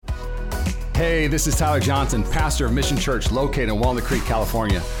Hey, this is Tyler Johnson, pastor of Mission Church located in Walnut Creek,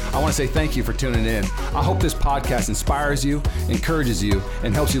 California. I want to say thank you for tuning in. I hope this podcast inspires you, encourages you,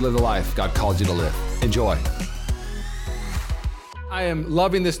 and helps you live the life God called you to live. Enjoy. I am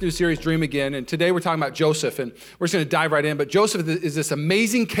loving this new series, Dream Again, and today we're talking about Joseph, and we're just going to dive right in. But Joseph is this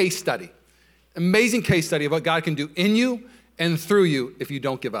amazing case study of what God can do in you and through you if you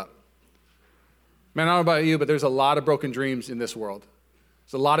don't give up. Man, I don't know about you, but there's a lot of broken dreams in this world.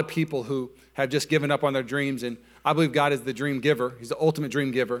 There's a lot of people who have just given up on their dreams, and I believe God is the dream giver. He's the ultimate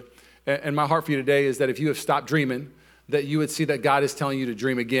dream giver. And my heart for you today is that if you have stopped dreaming, that you would see that God is telling you to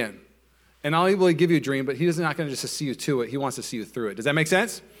dream again. And not only will he give you a dream, but he's not going to just see you to it. He wants to see you through it. Does that make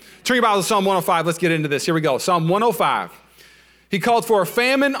sense? Turn your Bible to Psalm 105. Let's get into this. Here we go. Psalm 105. He called for a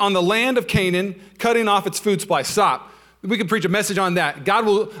famine on the land of Canaan, cutting off its food supply. Stop. We can preach a message on that. God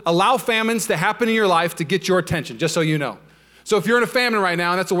will allow famines to happen in your life to get your attention, just so you know. So if you're in a famine right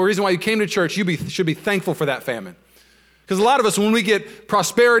now, and that's the reason why you came to church, you should be thankful for that famine. Because a lot of us, when we get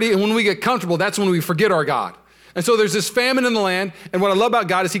prosperity and when we get comfortable, that's when we forget our God. And so there's this famine in the land, and what I love about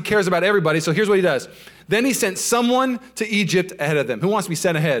God is he cares about everybody, so here's what he does. Then he sent someone to Egypt ahead of them. Who wants to be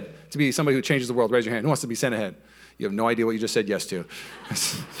sent ahead to be somebody who changes the world? Raise your hand. Who wants to be sent ahead? You have no idea what you just said yes to.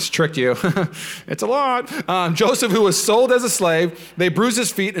 It's tricked you. It's a lot. Joseph, who was sold as a slave, they bruised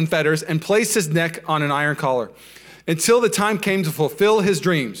his feet in fetters and placed his neck on an iron collar until the time came to fulfill his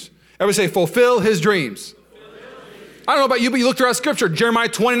dreams. Everybody say, fulfill his dreams. I don't know about you, but you look throughout Scripture, Jeremiah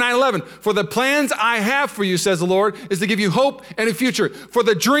 29:11. For the plans I have for you, says the Lord, is to give you hope and a future. For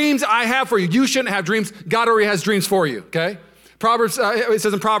the dreams I have for you, you shouldn't have dreams. God already has dreams for you, okay? Proverbs, it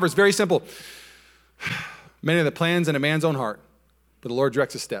says in Proverbs, very simple. Many are the plans in a man's own heart, but the Lord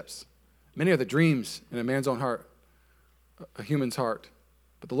directs his steps. Many are the dreams in a man's own heart, a human's heart,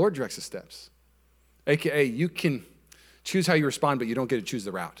 but the Lord directs his steps. AKA, you can choose how you respond, but you don't get to choose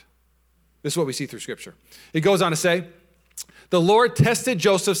the route. This is what we see through Scripture. It goes on to say, the Lord tested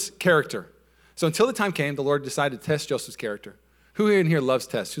Joseph's character. So until the time came, the Lord decided to test Joseph's character. Who in here loves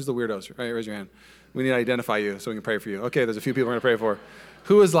tests? Who's the weirdos? Right, raise your hand. We need to identify you so we can pray for you. Okay, there's a few people we're going to pray for.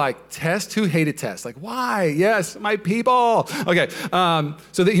 Who was like, test? Who hated tests? Like, why? Yes, my people. Okay,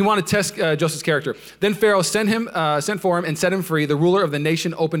 so that he wanted to test Joseph's character. Then Pharaoh sent for him and set him free. The ruler of the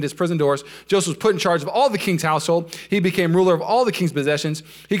nation opened his prison doors. Joseph was put in charge of all the king's household. He became ruler of all the king's possessions.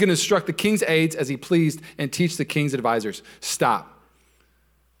 He could instruct the king's aides as he pleased and teach the king's advisors. Stop.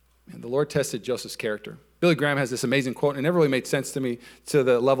 And the Lord tested Joseph's character. Billy Graham has this amazing quote, and it never really made sense to me to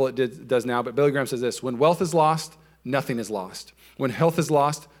the level it does now, but Billy Graham says this, when wealth is lost, nothing is lost. When health is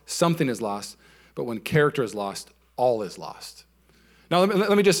lost, something is lost. But when character is lost, all is lost. Now,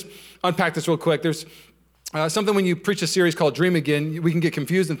 let me just unpack this real quick. There's something when you preach a series called Dream Again, we can get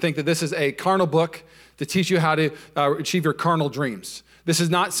confused and think that this is a carnal book to teach you how to achieve your carnal dreams. This is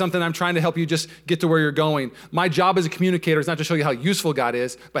not something I'm trying to help you just get to where you're going. My job as a communicator is not to show you how useful God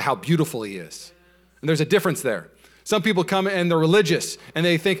is, but how beautiful he is. And there's a difference there. Some people come and they're religious and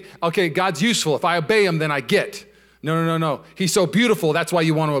they think, okay, God's useful. If I obey him, then I get. No. He's so beautiful, that's why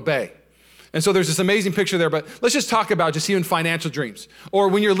you want to obey. And so there's this amazing picture there, but let's just talk about just even financial dreams. Or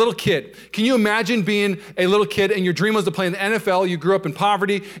when you're a little kid, can you imagine being a little kid and your dream was to play in the NFL, you grew up in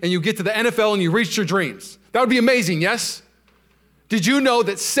poverty, and you get to the NFL and you reached your dreams? That would be amazing, yes? Did you know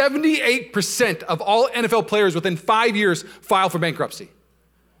that 78% of all NFL players within 5 years file for bankruptcy?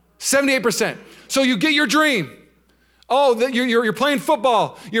 78%. So you get your dream. Oh, you're playing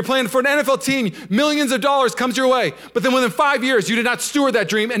football. You're playing for an NFL team. Millions of dollars comes your way. But then within 5 years, you did not steward that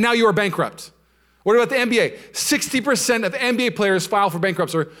dream, and now you are bankrupt. What about the NBA? 60% of NBA players file for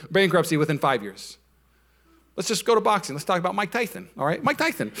bankruptcy within 5 years. Let's just go to boxing. Let's talk about Mike Tyson, all right? Mike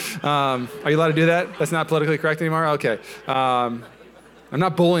Tyson. Are you allowed to do that? That's not politically correct anymore? Okay. I'm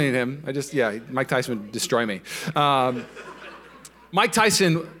not bullying him. Mike Tyson would destroy me. Mike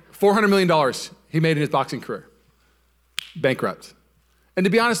Tyson, $400 million he made in his boxing career. Bankrupt. And to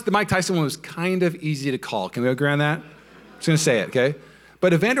be honest, the Mike Tyson one was kind of easy to call. Can we agree on that? I'm just going to say it, okay?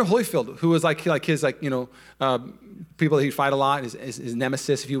 But Evander Holyfield, who was like his people that he'd fight a lot, his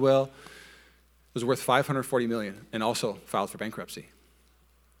nemesis, if you will, was worth $540 million and also filed for bankruptcy.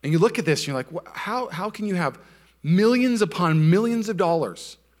 And you look at this and you're like, how can you have millions upon millions of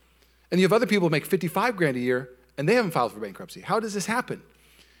dollars and you have other people who make $55,000 a year and they haven't filed for bankruptcy? How does this happen?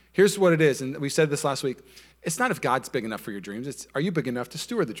 Here's what it is, and we said this last week. It's not if God's big enough for your dreams. It's, are you big enough to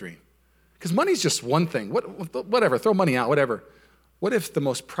steward the dream? Because money's just one thing. Whatever, throw money out, whatever. What if the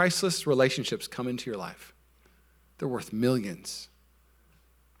most priceless relationships come into your life? They're worth millions.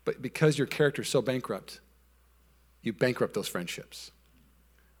 But because your character is so bankrupt, you bankrupt those friendships.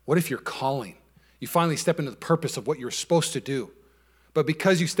 What if your calling, you finally step into the purpose of what you're supposed to do, But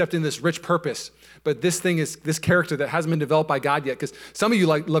because you stepped in this rich purpose, but this thing is this character that hasn't been developed by God yet, because some of you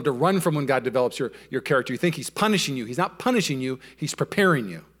love to run from when God develops your character. You think he's punishing you. He's not punishing you. He's preparing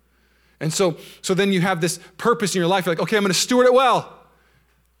you. And so then you have this purpose in your life. You're like, okay, I'm going to steward it well.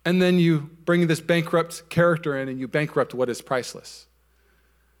 And then you bring this bankrupt character in and you bankrupt what is priceless.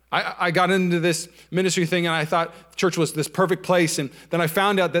 I got into this ministry thing and I thought church was this perfect place. And then I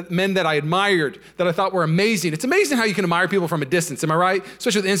found out that men that I admired, that I thought were amazing. It's amazing how you can admire people from a distance, am I right?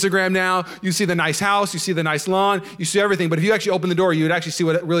 Especially with Instagram now. You see the nice house, you see the nice lawn, you see everything. But if you actually open the door, you would actually see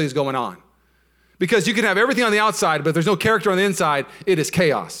what really is going on. Because you can have everything on the outside, but if there's no character on the inside, it is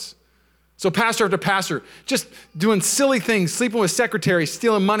chaos. So pastor after pastor, just doing silly things, sleeping with secretaries,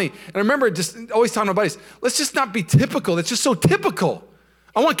 stealing money. And I remember just always telling my buddies, let's just not be typical. It's just so typical.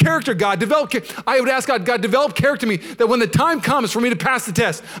 I want character, God. I would ask God, develop character in me that when the time comes for me to pass the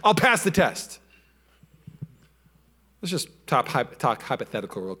test, I'll pass the test. Let's just talk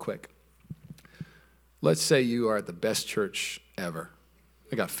hypothetical real quick. Let's say you are at the best church ever.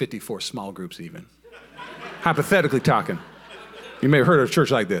 They got 54 small groups even. Hypothetically talking. You may have heard of a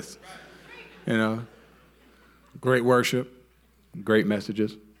church like this. You know, great worship, great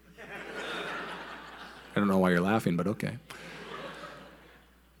messages. I don't know why you're laughing, but okay.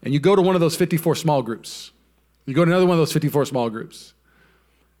 And you go to one of those 54 small groups. You go to another one of those 54 small groups.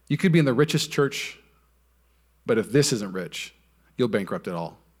 You could be in the richest church, but if this isn't rich, you'll bankrupt it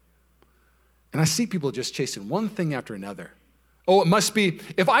all. And I see people just chasing one thing after another. Oh, it must be,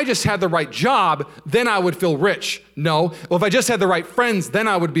 if I just had the right job, then I would feel rich. No. Well, if I just had the right friends, then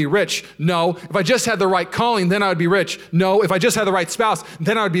I would be rich. No. If I just had the right calling, then I would be rich. No. If I just had the right spouse,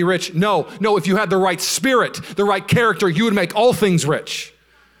 then I would be rich. No. No, if you had the right spirit, the right character, you would make all things rich.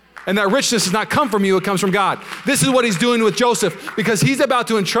 And that richness does not come from you, it comes from God. This is what he's doing with Joseph, because he's about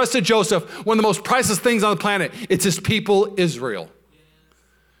to entrust to Joseph one of the most priceless things on the planet. It's his people, Israel.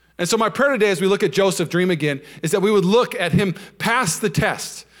 And so my prayer today as we look at Joseph dream again is that we would look at him pass the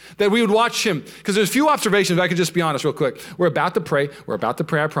test, that we would watch him, because there's a few observations, if I could just be honest real quick. We're about to pray,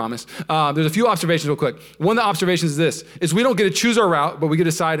 I promise. There's a few observations real quick. One of the observations is this, is we don't get to choose our route, but we get to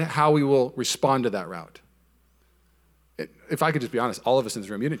decide how we will respond to that route. If I could just be honest, all of us in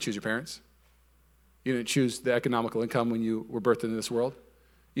this room, you didn't choose your parents. You didn't choose the economical income when you were birthed into this world.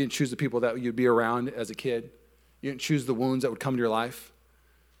 You didn't choose the people that you'd be around as a kid. You didn't choose the wounds that would come to your life.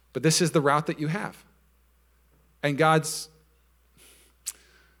 But this is the route that you have. And God's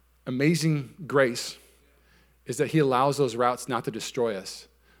amazing grace is that he allows those routes not to destroy us,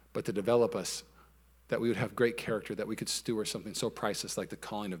 but to develop us, that we would have great character, that we could steward something so priceless like the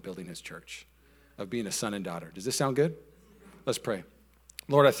calling of building his church, of being a son and daughter. Does this sound good? Let's pray.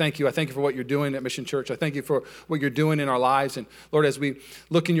 Lord, I thank you. I thank you for what you're doing at Mission Church. I thank you for what you're doing in our lives. And Lord, as we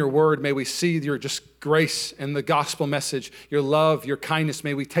look in your word, may we see your just grace and the gospel message, your love, your kindness.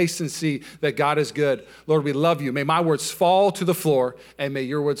 May we taste and see that God is good. Lord, we love you. May my words fall to the floor and may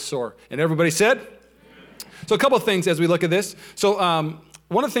your words soar. And everybody said? Amen. So a couple of things as we look at this. So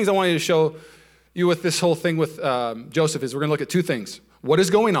one of the things I wanted to show you with this whole thing with Joseph is we're going to look at two things. What is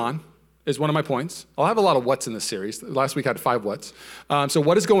going on is one of my points. I'll have a lot of what's in this series. Last week I had 5 what's. So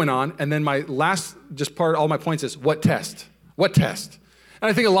what is going on? And then my last just part, all my points is what test? What test?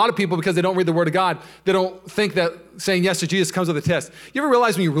 And I think a lot of people, because they don't read the word of God, they don't think that saying yes to Jesus comes with a test. You ever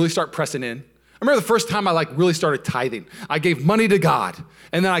realize when you really start pressing in? I remember the first time I really started tithing. I gave money to God.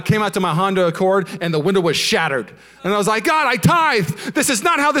 And then I came out to my Honda Accord and the window was shattered. And I was like, God, I tithe. This is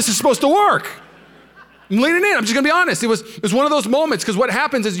not how this is supposed to work. I'm leaning in. I'm just going to be honest. It was one of those moments, because what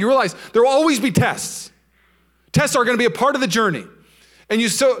happens is you realize there will always be tests. Tests are going to be a part of the journey. And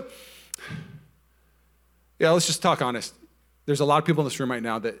let's just talk honest. There's a lot of people in this room right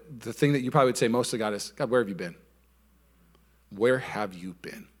now that the thing that you probably would say most to God is, God, where have you been? Where have you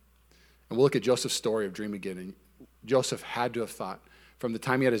been? And we'll look at Joseph's story of dream again. And Joseph had to have thought, from the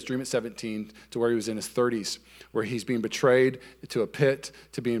time he had his dream at 17 to where he was in his 30s, where he's being betrayed to a pit,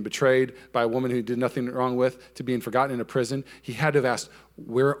 to being betrayed by a woman who he did nothing wrong with, to being forgotten in a prison, he had to have asked,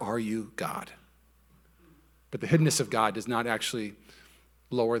 where are you, God? But the hiddenness of God does not actually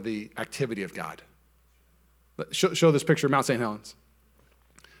lower the activity of God. Show this picture of Mount St. Helens.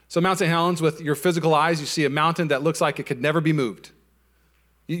 So Mount St. Helens, with your physical eyes, you see a mountain that looks like it could never be moved.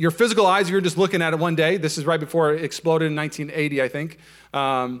 Your physical eyes, you're just looking at it one day. This is right before it exploded in 1980, I think.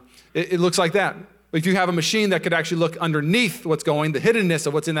 It looks like that. But if you have a machine that could actually look underneath what's going, the hiddenness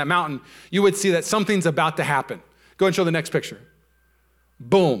of what's in that mountain, you would see that something's about to happen. Go ahead and show the next picture.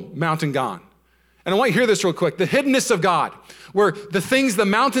 Boom, mountain gone. And I want you to hear this real quick. The hiddenness of God, where the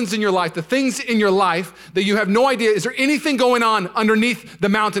mountains in your life, the things in your life that you have no idea, is there anything going on underneath the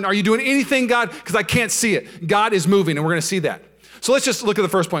mountain? Are you doing anything, God? Because I can't see it. God is moving, and we're going to see that. So let's just look at the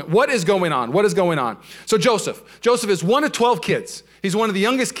first point. What is going on? What is going on? So Joseph is one of 12 kids. He's one of the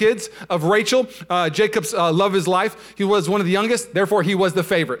youngest kids of Rachel, Jacob's love of his life. He was one of the youngest, therefore he was the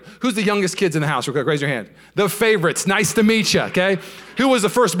favorite. Who's the youngest kids in the house? Real quick, raise your hand. The favorites, nice to meet you, okay? Who was the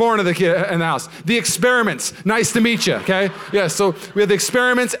firstborn of the kid in the house? The experiments, nice to meet you, okay? Yeah, so we have the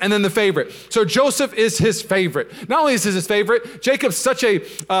experiments and then the favorite. So Joseph is his favorite. Not only is he his favorite, Jacob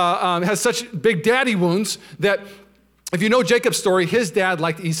has such big daddy wounds that if you know Jacob's story, his dad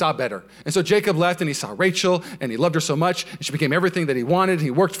liked Esau better. And so Jacob left and he saw Rachel and he loved her so much and she became everything that he wanted. He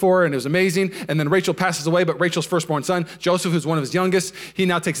worked for her and it was amazing. And then Rachel passes away, but Rachel's firstborn son, Joseph, who's one of his youngest, he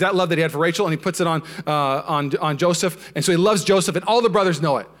now takes that love that he had for Rachel and he puts it on Joseph. And so he loves Joseph and all the brothers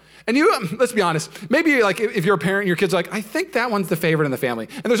know it. And let's be honest, maybe like if you're a parent, your kids are like, I think that one's the favorite in the family.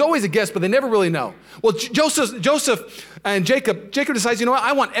 And there's always a guess, but they never really know. Well, Joseph and Jacob decides, you know what?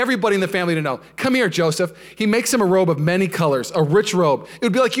 I want everybody in the family to know. Come here, Joseph. He makes him a robe of many colors, a rich robe. It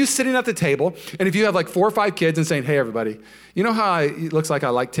would be like you sitting at the table, and if you have like 4 or 5 kids and saying, hey, everybody, you know how it looks like I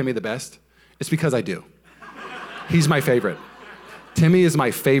like Timmy the best? It's because I do. He's my favorite. Timmy is my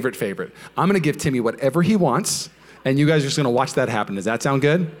favorite. I'm going to give Timmy whatever he wants, and you guys are just going to watch that happen. Does that sound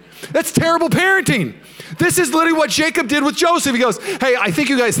good? That's terrible parenting. This is literally what Jacob did with Joseph. He goes, hey, I think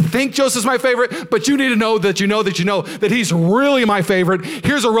you guys think Joseph's my favorite, but you need to know that that he's really my favorite.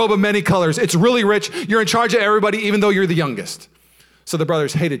 Here's a robe of many colors. It's really rich. You're in charge of everybody, even though you're the youngest. So the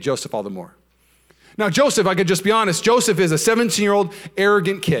brothers hated Joseph all the more. Now, Joseph, I could just be honest, Joseph is a 17-year-old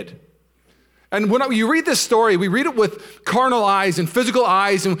arrogant kid. And when you read this story, we read it with carnal eyes and physical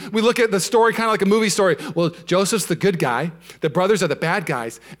eyes, and we look at the story kind of like a movie story. Well, Joseph's the good guy, the brothers are the bad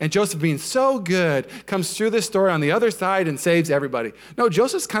guys, and Joseph being so good comes through this story on the other side and saves everybody. No,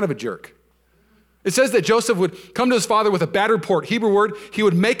 Joseph's kind of a jerk. It says that Joseph would come to his father with a bad report, Hebrew word. He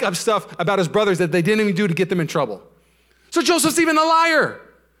would make up stuff about his brothers that they didn't even do to get them in trouble. So Joseph's even a liar.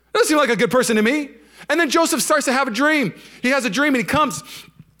 Doesn't seem like a good person to me. And then Joseph starts to have a dream. He has a dream and he comes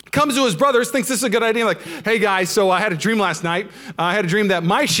to his brothers, thinks this is a good idea, like, hey guys, so I had a dream last night. I had a dream that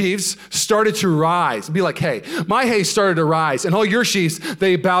my sheaves started to rise. Be like, hey, my hay started to rise, and all your sheaves,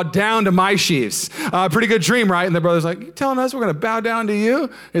 they bowed down to my sheaves. Pretty good dream, right? And the brother's like, you telling us we're gonna bow down to you?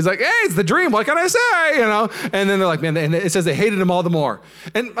 He's like, hey, it's the dream, what can I say, And then they're like, man, and it says they hated him all the more.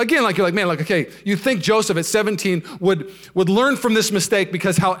 And again, like you're like, man, like, okay, you think Joseph at 17 would learn from this mistake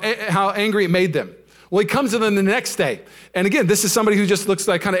because how angry it made them. Well, he comes to them the next day. And again, this is somebody who just looks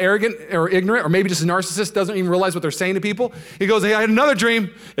like kind of arrogant or ignorant, or maybe just a narcissist, doesn't even realize what they're saying to people. He goes, hey, I had another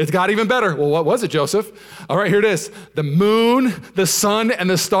dream. It got even better. Well, what was it, Joseph? All right, here it is. The moon, the sun, and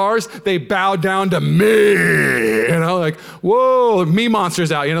the stars, they bow down to me. Like, whoa, me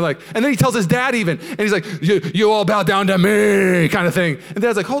monsters out, and then he tells his dad even, and he's like, you all bow down to me, kind of thing. And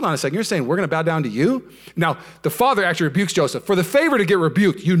dad's like, hold on a second, you're saying we're gonna bow down to you? Now, the father actually rebukes Joseph. For the favor to get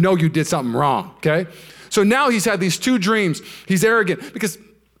rebuked, you know you did something wrong, okay? So now he's had these 2 dreams. He's arrogant because,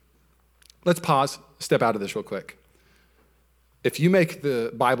 let's pause, step out of this real quick. If you make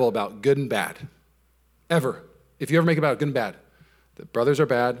the Bible about good and bad, if you ever make it about good and bad, the brothers are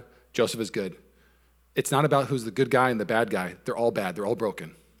bad, Joseph is good. It's not about who's the good guy and the bad guy. They're all bad, they're all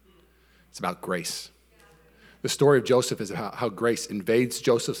broken. It's about grace. The story of Joseph is how grace invades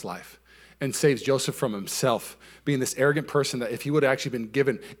Joseph's life and saves Joseph from himself, being this arrogant person that if he would have actually been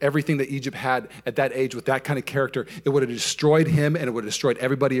given everything that Egypt had at that age with that kind of character, it would have destroyed him and it would have destroyed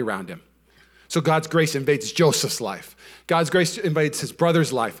everybody around him. So God's grace invades Joseph's life. God's grace invades his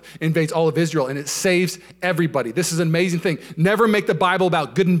brother's life, invades all of Israel, and it saves everybody. This is an amazing thing. Never make the Bible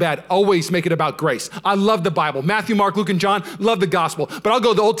about good and bad. Always make it about grace. I love the Bible. Matthew, Mark, Luke, and John, love the gospel. But I'll go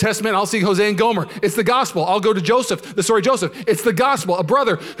to the Old Testament, I'll see Hosea and Gomer. It's the gospel. I'll go to Joseph, the story of Joseph. It's the gospel, a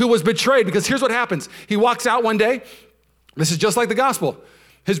brother who was betrayed, because here's what happens. He walks out one day. This is just like the gospel.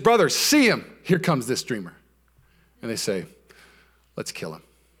 His brothers see him. Here comes this dreamer. And they say, let's kill him.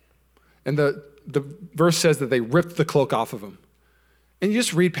 And the verse says that they ripped the cloak off of him. And you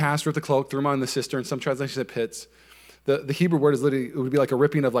just read past, rip the cloak, threw him on the cistern. Some translations say pits. The Hebrew word is literally, it would be like a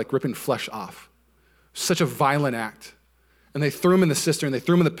ripping flesh off. Such a violent act. And they threw him in the cistern, they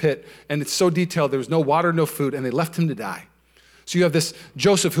threw him in the pit, and it's so detailed, there was no water, no food, and they left him to die. So you have this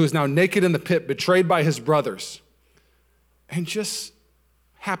Joseph who is now naked in the pit, betrayed by his brothers. And just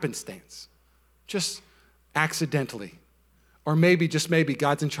happenstance, just accidentally, or maybe, just maybe,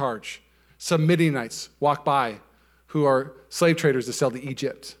 God's in charge. Some Midianites walk by who are slave traders to sell to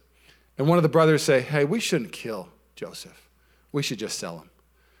Egypt. And one of the brothers say, hey, we shouldn't kill Joseph. We should just sell him.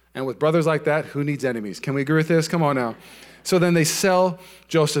 And with brothers like that, who needs enemies? Can we agree with this? Come on now. So then they sell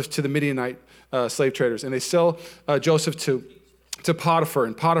Joseph to the Midianite slave traders, and they sell Joseph to to Potiphar,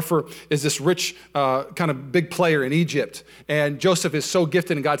 and Potiphar is this rich kind of big player in Egypt, and Joseph is so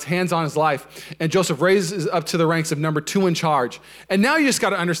gifted and God's hands on his life, and Joseph raises up to the ranks of number 2 in charge. And now you just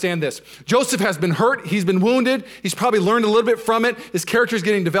got to understand this. Joseph has been hurt, he's been wounded, he's probably learned a little bit from it, his character is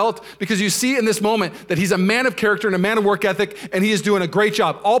getting developed, because you see in this moment that he's a man of character and a man of work ethic, and he is doing a great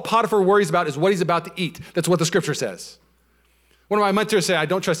job. All Potiphar worries about is what he's about to eat. That's what the scripture says. One of my mentors say, I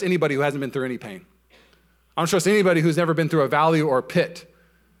don't trust anybody who hasn't been through any pain. I don't trust anybody who's never been through a valley or a pit,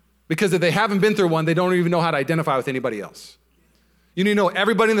 because if they haven't been through one, they don't even know how to identify with anybody else. You need to know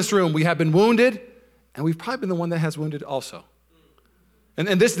everybody in this room, we have been wounded, and we've probably been the one that has wounded also. And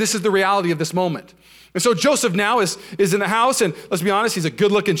this is the reality of this moment. And so Joseph now is in the house, and let's be honest, he's a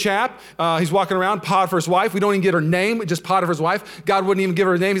good-looking chap. He's walking around, Potiphar's wife. We don't even get her name, just Potiphar's wife. God wouldn't even give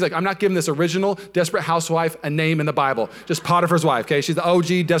her a name. He's like, I'm not giving this original desperate housewife a name in the Bible. Just Potiphar's wife, okay? She's the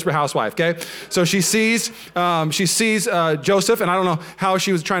OG desperate housewife, okay? So she sees Joseph, and I don't know how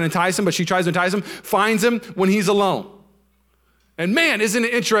she was trying to entice him, but she tries to entice him, finds him when he's alone. And man, isn't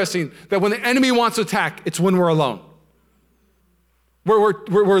it interesting that when the enemy wants to attack, it's when we're alone.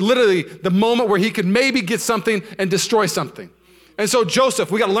 We're literally the moment where he could maybe get something and destroy something. And so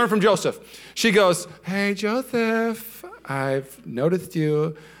Joseph, we got to learn from Joseph. She goes, hey, Joseph, I've noticed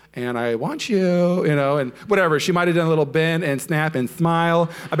you and I want you, and whatever. She might have done a little bend and snap and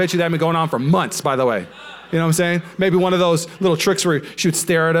smile. I bet you that had been going on for months, by the way. You know what I'm saying? Maybe one of those little tricks where she would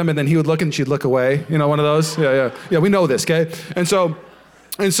stare at him and then he would look and she'd look away. One of those? Yeah, we know this, okay? And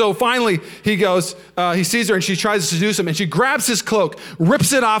so finally, he goes, he sees her and she tries to seduce him and she grabs his cloak,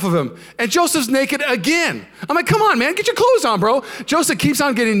 rips it off of him, and Joseph's naked again. I'm like, come on, man, get your clothes on, bro. Joseph keeps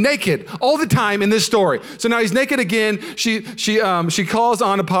on getting naked all the time in this story. So now he's naked again. She calls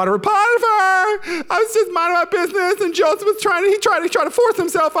on to Potiphar. Potiphar, I was just minding my business and Joseph was trying to force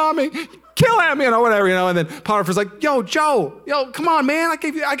himself on me. Kill him, whatever, and then Potiphar's like, yo, Joe, come on, man, I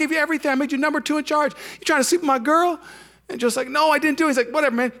gave you everything. I made you number 2 in charge. You trying to sleep with my girl? And just like, no, I didn't do it. He's like,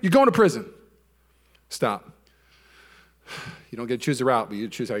 whatever, man, you're going to prison. Stop. You don't get to choose the route, but you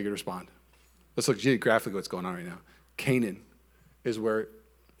choose how you're going to respond. Let's look geographically what's going on right now. Canaan is where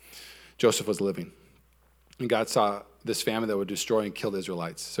Joseph was living. And God saw this famine that would destroy and kill the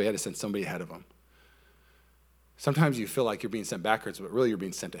Israelites, so he had to send somebody ahead of them. Sometimes you feel like you're being sent backwards, but really you're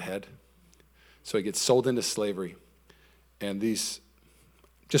being sent ahead. So he gets sold into slavery. And these,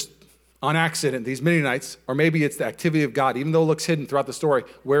 just on accident, these Midianites, or maybe it's the activity of God, even though it looks hidden throughout the story,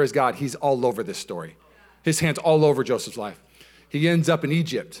 where is God? He's all over this story. His hand's all over Joseph's life. He ends up in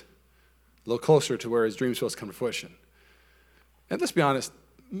Egypt, a little closer to where his dream's supposed to come to fruition. And let's be honest,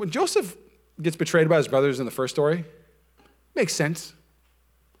 when Joseph gets betrayed by his brothers in the first story, makes sense.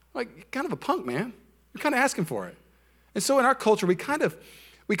 Like, kind of a punk, man. You're kind of asking for it. And so in our culture, we kind of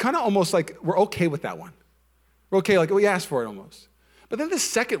almost like, we're okay with that one. We're okay, like, we asked for it almost. But then the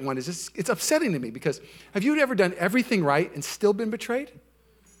second one is just, it's upsetting to me because have you ever done everything right and still been betrayed?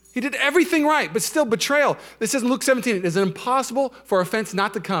 He did everything right, but still betrayal. This says in Luke 17, it is impossible for offense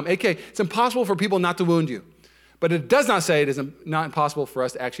not to come. AKA, it's impossible for people not to wound you. But it does not say it is not impossible for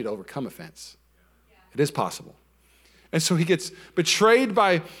us actually to overcome offense. It is possible. And so he gets betrayed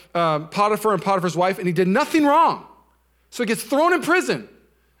by Potiphar and Potiphar's wife, and he did nothing wrong. So he gets thrown in prison.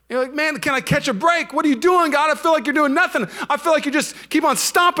 You're like, man, can I catch a break? What are you doing, God? I feel like you're doing nothing. I feel like you just keep on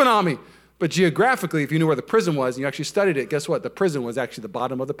stomping on me. But geographically, if you knew where the prison was and you actually studied it, guess what? The prison was actually the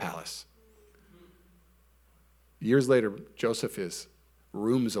bottom of the palace. Years later, Joseph is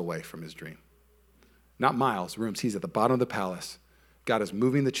rooms away from his dream. Not miles, rooms. He's at the bottom of the palace. God is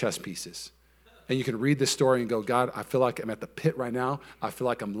moving the chess pieces. And you can read this story and go, God, I feel like I'm at the pit right now. I feel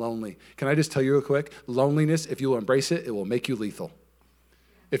like I'm lonely. Can I just tell you real quick? Loneliness, if you will embrace it, it will make you lethal.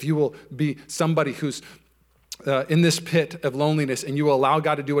 If you will be somebody who's in this pit of loneliness and you will allow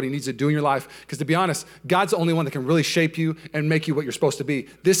God to do what he needs to do in your life, because to be honest, God's the only one that can really shape you and make you what you're supposed to be.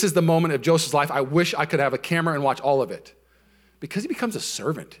 This is the moment of Joseph's life. I wish I could have a camera and watch all of it, because he becomes a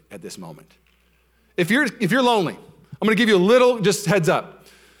servant at this moment. If you're lonely, I'm going to give you a little just heads up.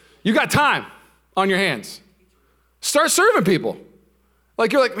 You got time on your hands. Start serving people.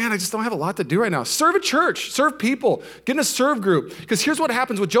 Like you're like, man, I just don't have a lot to do right now. Serve a church, serve people, get in a serve group. Because here's what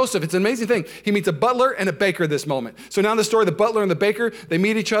happens with Joseph. It's an amazing thing. He meets a butler and a baker this moment. So now in the story, the butler and the baker, they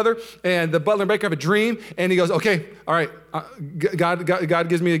meet each other, and the butler and baker have a dream, and he goes, okay, all right, God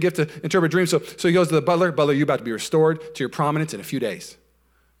gives me a gift to interpret dreams. So he goes to the butler, you're about to be restored to your prominence in a few days.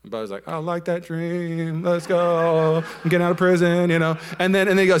 The butler's like, I like that dream. Let's go. I'm getting out of prison, And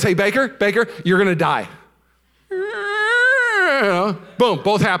then he goes, hey, Baker, you're going to die. Boom,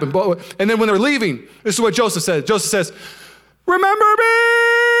 both happen. And then when they're leaving, this is what Joseph says. Joseph says, remember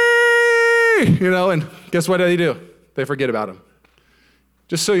me! And guess what they do? They forget about him.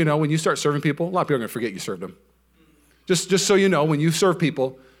 Just so you know, when you start serving people, a lot of people are going to forget you served them. Just so you know, when you serve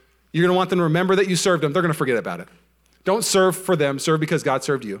people, you're going to want them to remember that you served them. They're going to forget about it. Don't serve for them. Serve because God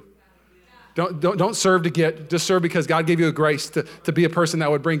served you. Don't serve to get. Just serve because God gave you a grace to be a person that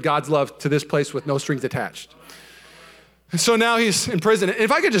would bring God's love to this place with no strings attached. And so now he's in prison. And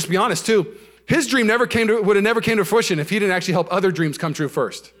if I could just be honest too, his dream would have never came to fruition if he didn't actually help other dreams come true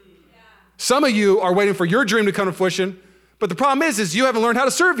first. Some of you are waiting for your dream to come to fruition, but the problem is you haven't learned how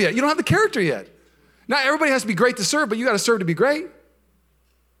to serve yet. You don't have the character yet. Not everybody has to be great to serve, but you got to serve to be great.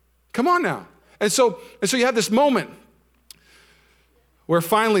 Come on now. And so you have this moment where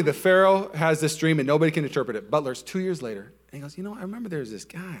finally the Pharaoh has this dream and nobody can interpret it. Butler's 2 years later, and he goes, I remember there's this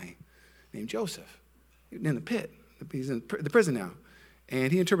guy named Joseph in the pit. He's in the prison now.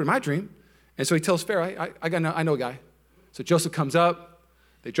 And he interpreted my dream. And so he tells Pharaoh, I know a guy. So Joseph comes up,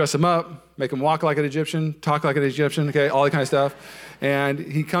 they dress him up, make him walk like an Egyptian, talk like an Egyptian, okay, all that kind of stuff. And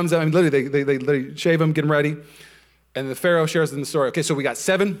he comes up, and literally they literally shave him, get him ready. And the Pharaoh shares with them the story. Okay, so we got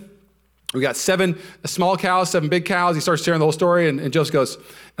seven small cows, 7 big cows. He starts sharing the whole story, and Joseph goes, and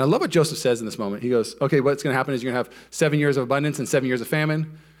I love what Joseph says in this moment. He goes, okay, what's going to happen is you're going to have 7 years of abundance and 7 years of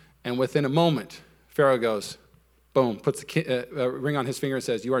famine. And within a moment, Pharaoh goes, boom, puts a ring on his finger and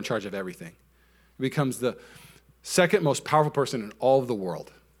says, you are in charge of everything. He becomes the second most powerful person in all of the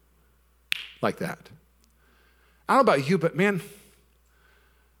world. Like that. I don't know about you, but man,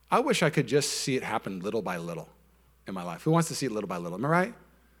 I wish I could just see it happen little by little in my life. Who wants to see it little by little? Am I right?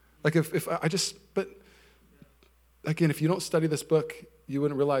 Like but again, if you don't study this book, you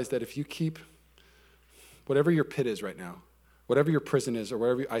wouldn't realize that if you keep whatever your pit is right now, whatever your prison is, or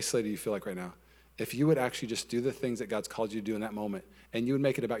whatever isolated you feel like right now, if you would actually just do the things that God's called you to do in that moment, and you would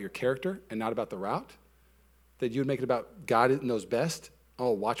make it about your character and not about the route, that you would make it about God knows best,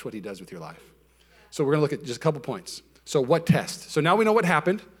 watch what he does with your life. So we're going to look at just a couple points. So what test? So now we know what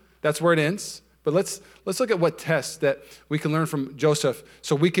happened. That's where it ends. But let's look at what tests that we can learn from Joseph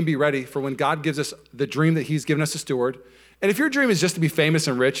so we can be ready for when God gives us the dream that he's given us to steward. And if your dream is just to be famous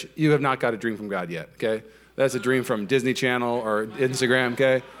and rich, you have not got a dream from God yet, okay? That's a dream from Disney Channel or Instagram,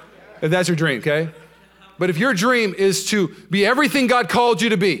 okay? If that's your dream, okay? But if your dream is to be everything God called you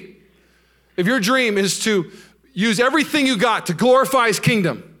to be, if your dream is to use everything you got to glorify his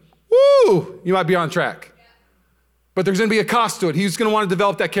kingdom, woo, you might be on track. But there's going to be a cost to it. He's going to want to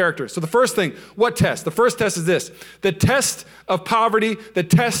develop that character. So the first thing, what test? The first test is this. The test of poverty, the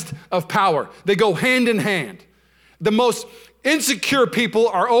test of power. They go hand in hand. The most insecure people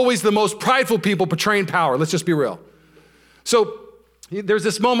are always the most prideful people portraying power. Let's just be real. So there's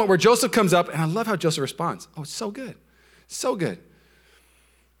this moment where Joseph comes up, and I love how Joseph responds. Oh, it's so good. So good.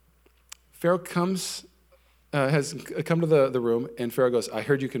 Pharaoh has come to the room, and Pharaoh goes, I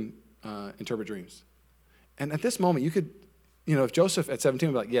heard you can interpret dreams. And at this moment, you could, if Joseph at 17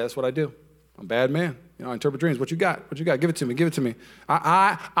 would be like, yeah, that's what I do. I'm a bad man. I interpret dreams. What you got? What you got? Give it to me. Give it to me.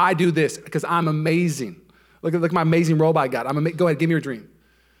 I do this because I'm amazing. Look at my amazing robe I got. Go ahead, give me your dream.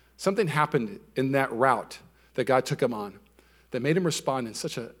 Something happened in that route that God took him on that made him respond in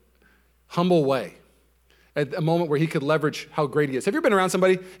such a humble way at a moment where he could leverage how great he is. Have you ever been around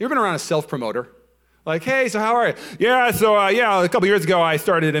somebody? You ever been around a self-promoter? Like, hey, so how are you? Yeah, so a couple years ago, I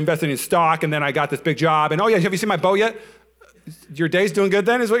started investing in stock, and then I got this big job. And have you seen my boat yet? Your day's doing good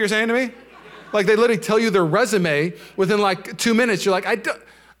then, is what you're saying to me? Like, they literally tell you their resume within like 2 minutes. You're like,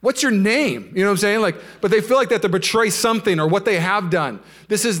 what's your name? You know what I'm saying? Like, but they feel like that to betray something or what they have done.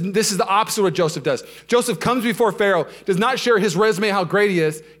 This is the opposite of what Joseph does. Joseph comes before Pharaoh, does not share his resume, how great he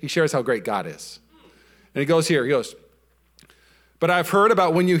is. He shares how great God is. And he goes, but I've heard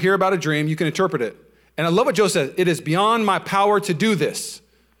about when you hear about a dream, you can interpret it. And I love what Joseph says, it is beyond my power to do this.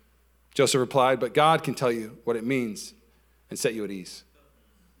 Joseph replied, but God can tell you what it means and set you at ease.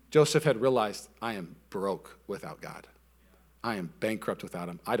 Joseph had realized, I am broke without God. I am bankrupt without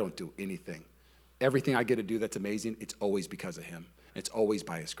him. I don't do anything. Everything I get to do that's amazing, it's always because of him. It's always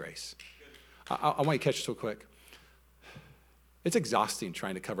by his grace. I want you to catch this real quick. It's exhausting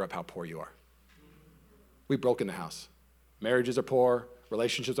trying to cover up how poor you are. We broke in the house. Marriages are poor.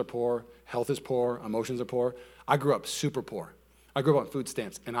 Relationships are poor, health is poor, emotions are poor. I grew up super poor. I grew up on food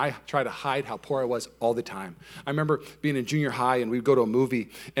stamps, and I try to hide how poor I was all the time. I remember being in junior high, and we'd go to a movie,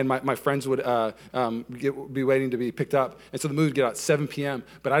 and my friends would be waiting to be picked up, and so the movie would get out at 7 p.m.,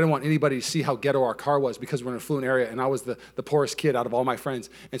 but I didn't want anybody to see how ghetto our car was because we're in a affluent area, and I was the poorest kid out of all my friends.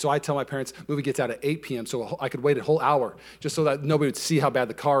 And so I tell my parents, movie gets out at 8 p.m., so I could wait a whole hour just so that nobody would see how bad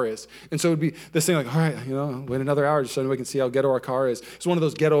the car is. And so it would be this thing like, all right, wait another hour just so we can see how ghetto our car is. It's one of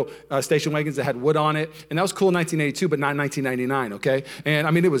those ghetto station wagons that had wood on it, and that was cool in 1982, but not in 1999. '89, okay? And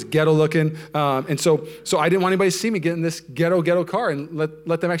I mean, it was ghetto looking. And so I didn't want anybody to see me get in this ghetto car and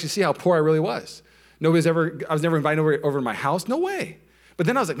let them actually see how poor I really was. I was never invited over to my house. No way. But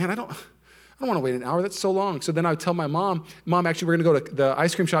then I was like, man, I don't want to wait an hour. That's so long. So then I would tell my mom, actually, we're going to go to the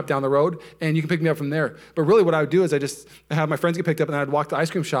ice cream shop down the road, and you can pick me up from there. But really what I would do is I'd have my friends get picked up, and then I'd walk to the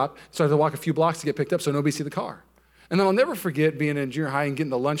ice cream shop, so I had to walk a few blocks to get picked up so nobody see the car. And then I'll never forget being in junior high and getting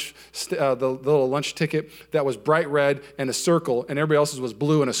the little lunch ticket that was bright red and a circle, and everybody else's was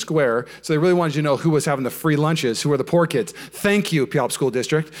blue and a square. So they really wanted you to know who was having the free lunches, who were the poor kids. Thank you, Puyallup School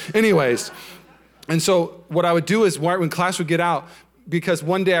District. Anyways, and so what I would do is when class would get out, because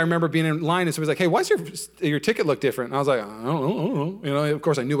one day I remember being in line and somebody was like, hey, why does your ticket look different? And I was like, I don't know. You know, of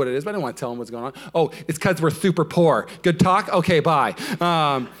course I knew what it is, but I didn't want to tell them what's going on. Oh, it's because we're super poor. Good talk? Okay, bye.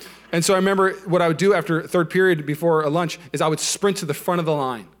 And so I remember what I would do after third period before a lunch is I would sprint to the front of the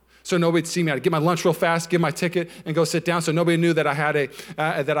line so nobody'd see me. I'd get my lunch real fast, give my ticket, and go sit down so nobody knew that I had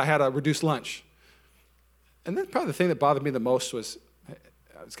a reduced lunch. And then probably the thing that bothered me the most was,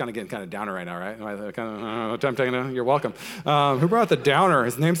 it's kind of getting kind of downer right now, right? I'm taking a, you're welcome. Who brought the downer?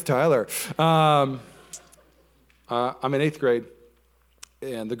 His name's Tyler. I'm in 8th grade,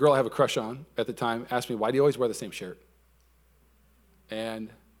 and the girl I have a crush on at the time asked me, why do you always wear the same shirt? And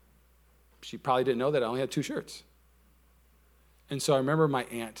she probably didn't know that I only had 2 shirts. And so I remember my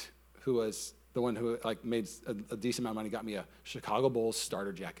aunt, who was the one who made a decent amount of money, got me a Chicago Bulls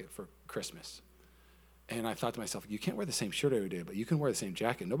starter jacket for Christmas. And I thought to myself, you can't wear the same shirt every day, but you can wear the same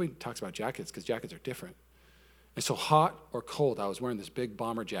jacket. Nobody talks about jackets because jackets are different. And so hot or cold, I was wearing this big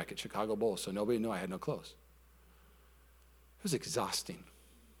bomber jacket, Chicago Bulls, so nobody knew I had no clothes. It was exhausting.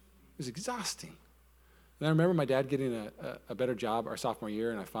 It was exhausting. And I remember my dad getting a better job our sophomore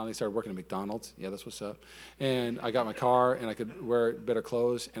year, and I finally started working at McDonald's. Yeah, that's what's up. And I got my car, and I could wear better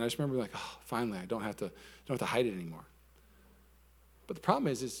clothes. And I just remember finally, I don't have to hide it anymore. But the problem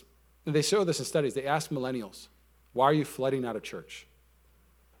is and they show this in studies. They ask millennials, why are you flooding out of church?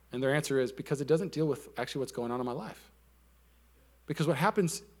 And their answer is, because it doesn't deal with actually what's going on in my life. Because what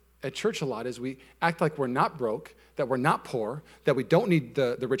happens at church a lot is we act like we're not broke, that we're not poor, that we don't need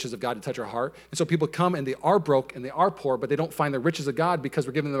the riches of God to touch our heart. And so people come and they are broke and they are poor, but they don't find the riches of God because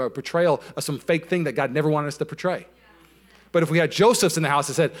we're giving them a portrayal of some fake thing that God never wanted us to portray. But if we had Josephs in the house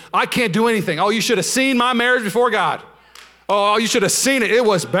that said, I can't do anything. Oh, you should have seen my marriage before God. Oh, you should have seen it. It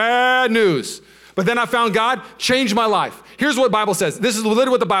was bad news. But then I found God, changed my life. Here's what the Bible says. This is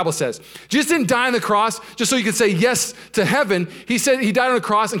literally what the Bible says. Jesus didn't die on the cross just so you could say yes to heaven. He said he died on the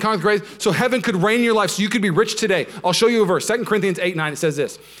cross and conquered the grave so heaven could reign in your life so you could be rich today. I'll show you a verse. 2 Corinthians 8:9, it says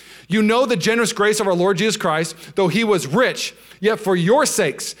this. You know the generous grace of our Lord Jesus Christ, though he was rich, yet for your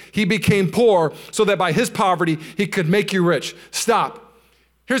sakes he became poor so that by his poverty he could make you rich. Stop.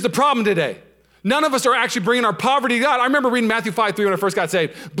 Here's the problem today. None of us are actually bringing our poverty to God. I remember reading Matthew 5:3 when I first got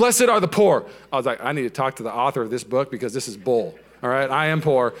saved. Blessed are the poor. I was like, I need to talk to the author of this book because this is bull. All right, I am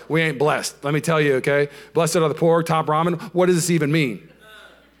poor. We ain't blessed. Let me tell you, okay? Blessed are the poor, top ramen. What does this even mean?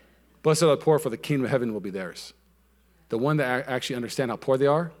 Blessed are the poor, for the kingdom of heaven will be theirs. The one that actually understand how poor they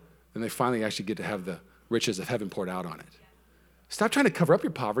are, then they finally actually get to have the riches of heaven poured out on it. Stop trying to cover up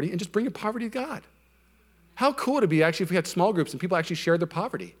your poverty and just bring your poverty to God. How cool would it be actually if we had small groups and people actually shared their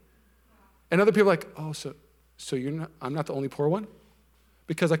poverty? And other people are like, oh, so I'm not the only poor one?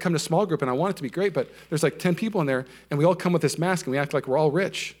 Because I come to small group and I want it to be great, but there's 10 people in there and we all come with this mask and we act like we're all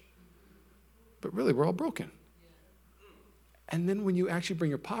rich. But really, we're all broken. And then when you actually bring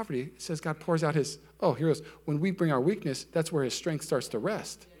your poverty, it says God pours out his, here it is. When we bring our weakness, that's where his strength starts to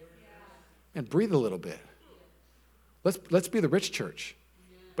rest. And breathe a little bit. Let's be the rich church.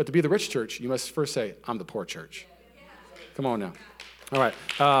 But to be the rich church, you must first say, I'm the poor church. Come on now. All right,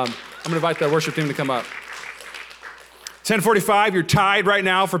 I'm going to invite the worship team to come up. 10:45, you're tied right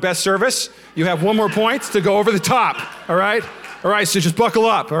now for best service. You have one more point to go over the top, all right? All right, so just buckle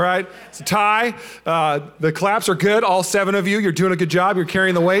up, all right? It's a tie. The claps are good, all 7 of you. You're doing a good job. You're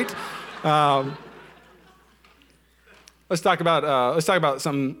carrying the weight. Let's talk about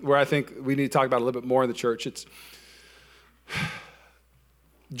something where I think we need to talk about a little bit more in the church. It's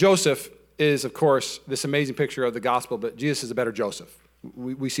Joseph is, of course, this amazing picture of the gospel, but Jesus is a better Joseph.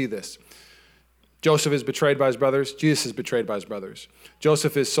 We see this. Joseph is betrayed by his brothers. Jesus is betrayed by his brothers.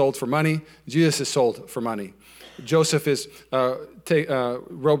 Joseph is sold for money. Jesus is sold for money. Joseph is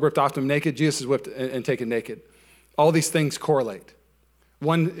robe ripped off him naked. Jesus is whipped and taken naked. All these things correlate.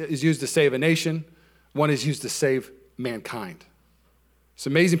 One is used to save a nation. One is used to save mankind. It's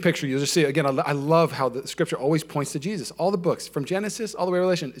an amazing picture. You'll just see, again, I love how the scripture always points to Jesus. All the books, from Genesis all the way to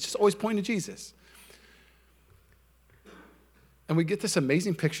Revelation, it's just always pointing to Jesus. And we get this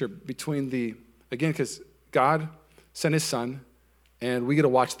amazing picture between because God sent his son and we get to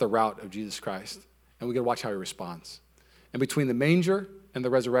watch the route of Jesus Christ, and we get to watch how he responds. And between the manger and the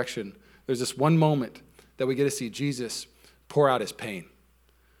resurrection, there's this one moment that we get to see Jesus pour out his pain.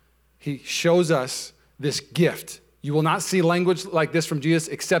 He shows us this gift. You will not see language like this from Jesus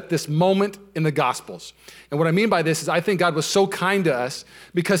except this moment in the Gospels. And what I mean by this is I think God was so kind to us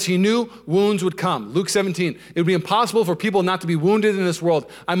because he knew wounds would come. Luke 17, it would be impossible for people not to be wounded in this world.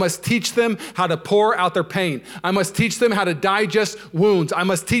 I must teach them how to pour out their pain. I must teach them how to digest wounds. I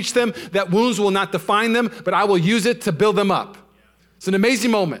must teach them that wounds will not define them, but I will use it to build them up. It's an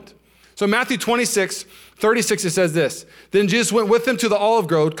amazing moment. So Matthew 26:36, it says this. Then Jesus went with them to the olive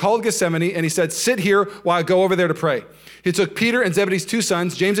grove called Gethsemane, and he said, sit here while I go over there to pray. He took Peter and Zebedee's two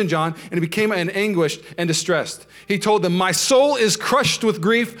sons, James and John, and he became anguished and distressed. He told them, my soul is crushed with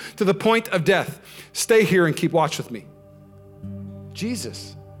grief to the point of death. Stay here and keep watch with me.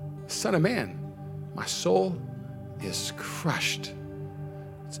 Jesus, Son of Man, my soul is crushed.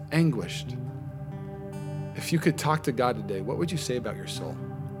 It's anguished. If you could talk to God today, what would you say about your soul?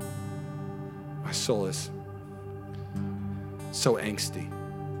 My soul is so angsty.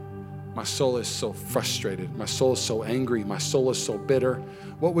 My soul is so frustrated. My soul is so angry. My soul is so bitter.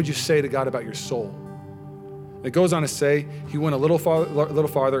 What would you say to God about your soul? It goes on to say, he went a little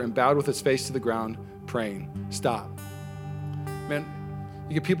farther and bowed with his face to the ground, praying. Stop. Man,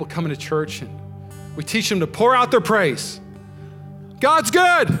 you get people coming to church and we teach them to pour out their praise. God's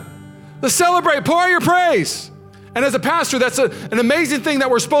good. Let's celebrate. Pour out your praise. And as a pastor, that's an amazing thing that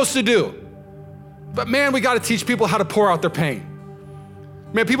we're supposed to do. But man, we got to teach people how to pour out their pain.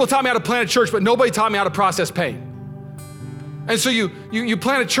 Man, people taught me how to plant a church, but nobody taught me how to process pain. And so you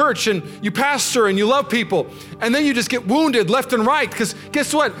plant a church and you pastor and you love people, and then you just get wounded left and right because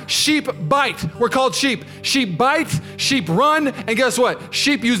guess what? Sheep bite. We're called sheep. Sheep bite, sheep run, and guess what?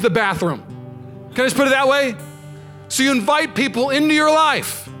 Sheep use the bathroom. Can I just put it that way? So you invite people into your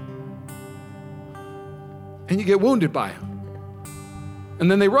life and you get wounded by them. And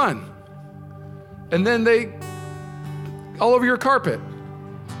then they run. And then they all over your carpet.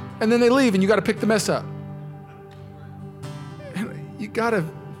 And then they leave and you got to pick the mess up. And you got to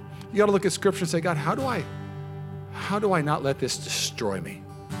look at scripture and say, God, how do I not let this destroy me?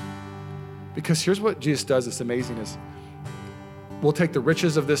 Because here's what Jesus does that's amazing is we'll take the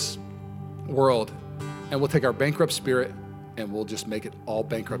riches of this world and we'll take our bankrupt spirit and we'll just make it all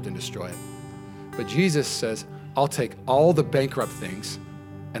bankrupt and destroy it. But Jesus says, I'll take all the bankrupt things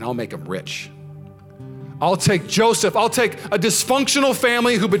and I'll make them rich. I'll take Joseph. I'll take a dysfunctional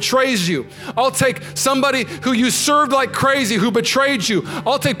family who betrays you. I'll take somebody who you served like crazy who betrayed you.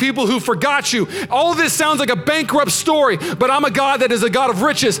 I'll take people who forgot you. All this sounds like a bankrupt story, but I'm a God that is a God of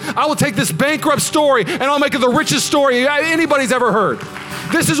riches. I will take this bankrupt story and I'll make it the richest story anybody's ever heard.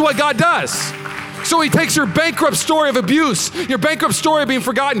 This is what God does. So he takes your bankrupt story of abuse, your bankrupt story of being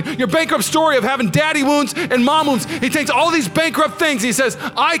forgotten, your bankrupt story of having daddy wounds and mom wounds. He takes all these bankrupt things. He says,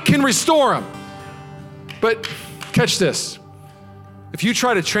 I can restore them. But catch this. If you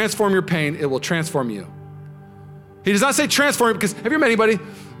try to transform your pain, it will transform you. He does not say transform because have you met anybody?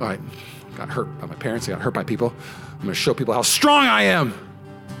 All right, I got hurt by my parents. I got hurt by people. I'm going to show people how strong I am.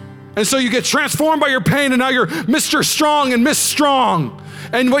 And so you get transformed by your pain and now you're Mr. Strong and Miss Strong.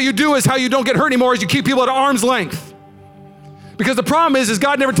 And what you do is how you don't get hurt anymore is you keep people at arm's length. Because the problem is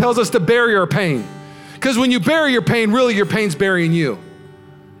God never tells us to bury our pain. Because when you bury your pain, really your pain's burying you.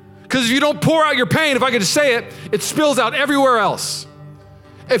 Because if you don't pour out your pain, if I could just say it, it spills out everywhere else.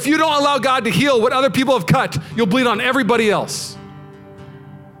 If you don't allow God to heal what other people have cut, you'll bleed on everybody else.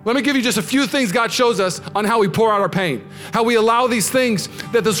 Let me give you just a few things God shows us on how we pour out our pain, how we allow these things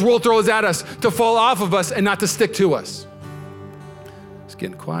that this world throws at us to fall off of us and not to stick to us. It's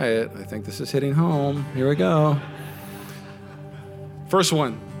getting quiet. I think this is hitting home. Here we go. First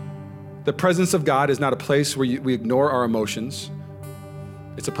one, the presence of God is not a place where we ignore our emotions.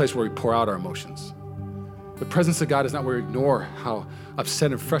 It's a place where we pour out our emotions. The presence of God is not where we ignore how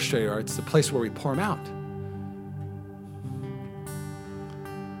upset and frustrated we are. It's the place where we pour them out.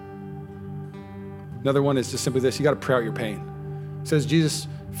 Another one is just simply this. You got to pray out your pain. It says Jesus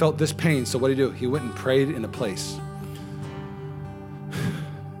felt this pain, so what did he do? He went and prayed in a place.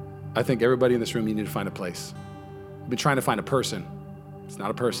 I think everybody in this room, you need to find a place. You've been trying to find a person. It's not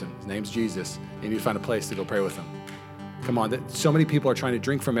a person. His name's Jesus. You need to find a place to go pray with him. Come on, so many people are trying to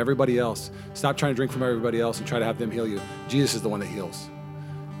drink from everybody else. Stop trying to drink from everybody else and try to have them heal you. Jesus is the one that heals.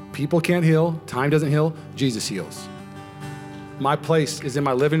 People can't heal. Time doesn't heal. Jesus heals. My place is in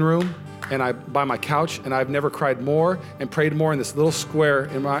my living room and by my couch, and I've never cried more and prayed more in this little square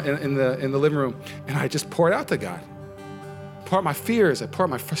in the living room. And I just pour it out to God. pour out my fears. I pour out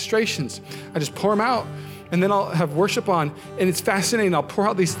my frustrations. I just pour them out. And then I'll have worship on, and it's fascinating. I'll pour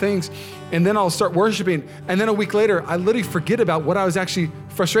out these things, and then I'll start worshiping. And then a week later, I literally forget about what I was actually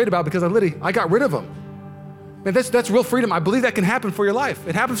frustrated about because I got rid of them. Man, that's real freedom. I believe that can happen for your life.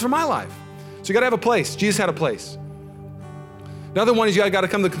 It happens for my life. So you gotta have a place. Jesus had a place. Another one is you gotta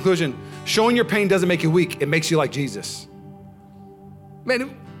come to the conclusion, showing your pain doesn't make you weak. It makes you like Jesus.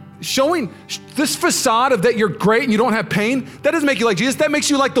 Man, showing this facade of that you're great and you don't have pain, that doesn't make you like Jesus. That makes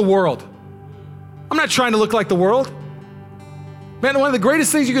you like the world. I'm not trying to look like the world. Man, one of the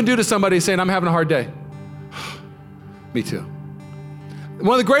greatest things you can do to somebody is saying, I'm having a hard day. Me too.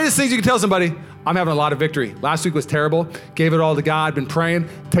 One of the greatest things you can tell somebody, I'm having a lot of victory. Last week was terrible. Gave it all to God, been praying,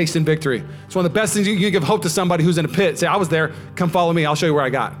 tasting victory. It's one of the best things you can give hope to somebody who's in a pit. Say, I was there, come follow me, I'll show you where I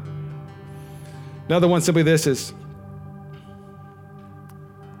got. Another one simply this is,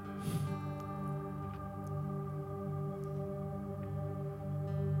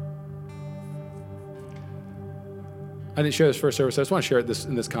 I didn't share this first service, I just want to share it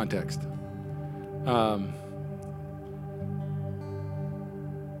in this context.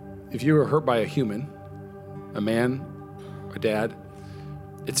 If you were hurt by a human, a man, a dad,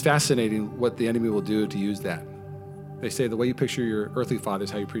 it's fascinating what the enemy will do to use that. They say the way you picture your earthly father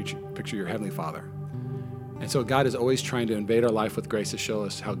is how you picture your heavenly father. And so God is always trying to invade our life with grace to show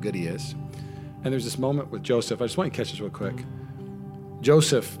us how good he is. And there's this moment with Joseph. I just want you to catch this real quick.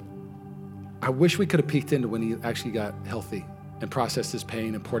 Joseph, I wish we could have peeked into when he actually got healthy and processed his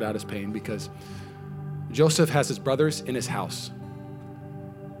pain and poured out his pain, because Joseph has his brothers in his house,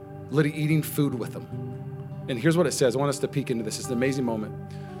 literally eating food with them. And here's what it says. I want us to peek into this. It's an amazing moment.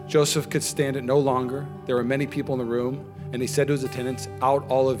 Joseph could stand it no longer. There were many people in the room, and he said to his attendants, out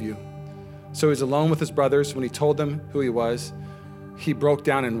all of you. So he was alone with his brothers. When he told them who he was, he broke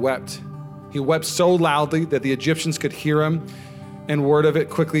down and wept. He wept so loudly that the Egyptians could hear him, and word of it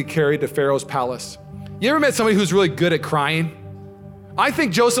quickly carried to Pharaoh's palace. You ever met somebody who's really good at crying? I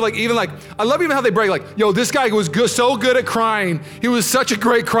think Joseph, I love even how they brag, yo, this guy was so good at crying. He was such a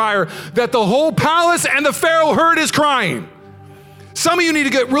great crier that the whole palace and the Pharaoh heard his crying. Some of you need to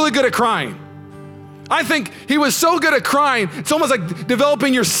get really good at crying. I think he was so good at crying, it's almost like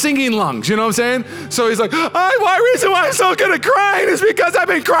developing your singing lungs, you know what I'm saying? So he's like, the reason why I'm so good at crying is because I've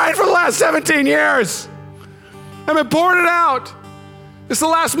been crying for the last 17 years. I've been pouring it out. It's the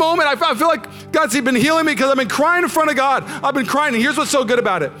last moment. I feel like God's been healing me because I've been crying in front of God. I've been crying, and here's what's so good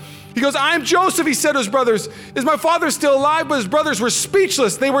about it. He goes, I am Joseph, he said to his brothers. Is my father still alive? But his brothers were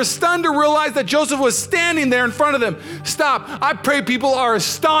speechless. They were stunned to realize that Joseph was standing there in front of them. Stop. I pray people are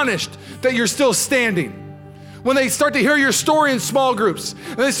astonished that you're still standing. When they start to hear your story in small groups,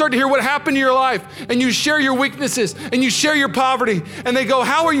 and they start to hear what happened in your life, and you share your weaknesses, and you share your poverty, and they go,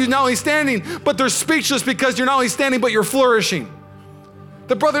 how are you not only standing, but they're speechless because you're not only standing, but you're flourishing.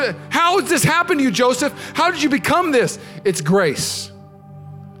 The brother, how has this happened to you, Joseph? How did you become this? It's grace.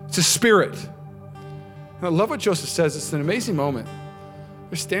 It's a spirit. And I love what Joseph says. It's an amazing moment.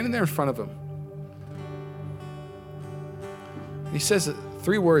 They're standing there in front of him. He says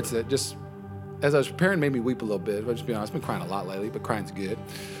 3 words that just, as I was preparing, made me weep a little bit. I'll just be honest, I've been crying a lot lately, but crying's good.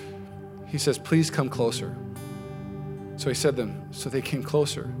 He says, please come closer. So he said them, so they came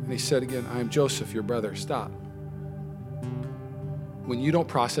closer. And he said again, I am Joseph, your brother. Stop. When you don't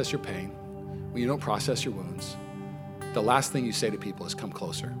process your pain, when you don't process your wounds, the last thing you say to people is come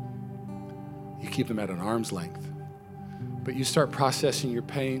closer. You keep them at an arm's length. But you start processing your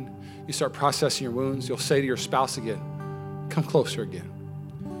pain, you start processing your wounds, you'll say to your spouse again, come closer again.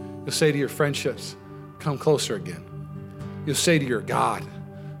 You'll say to your friendships, come closer again. You'll say to your God,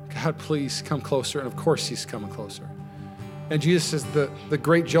 God, please come closer. And of course he's coming closer. And Jesus is the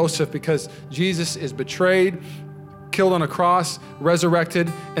great Joseph, because Jesus is betrayed, killed on a cross, resurrected,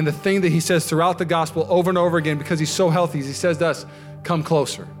 and the thing that he says throughout the gospel over and over again, because he's so healthy, he says to us, come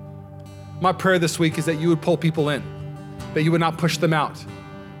closer. My prayer this week is that you would pull people in, that you would not push them out,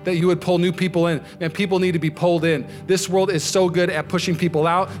 that you would pull new people in. Man, people need to be pulled in. This world is so good at pushing people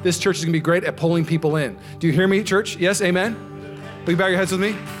out. This church is gonna be great at pulling people in. Do you hear me, church? Yes, amen? Will you bow your heads with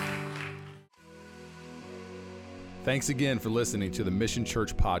me? Thanks again for listening to the Mission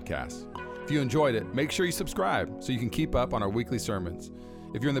Church podcast. If you enjoyed it, make sure you subscribe so you can keep up on our weekly sermons.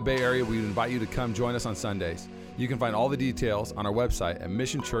 If you're in the Bay Area, we invite you to come join us on Sundays. You can find all the details on our website at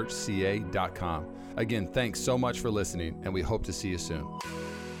missionchurchca.com. Again, thanks so much for listening, and we hope to see you soon.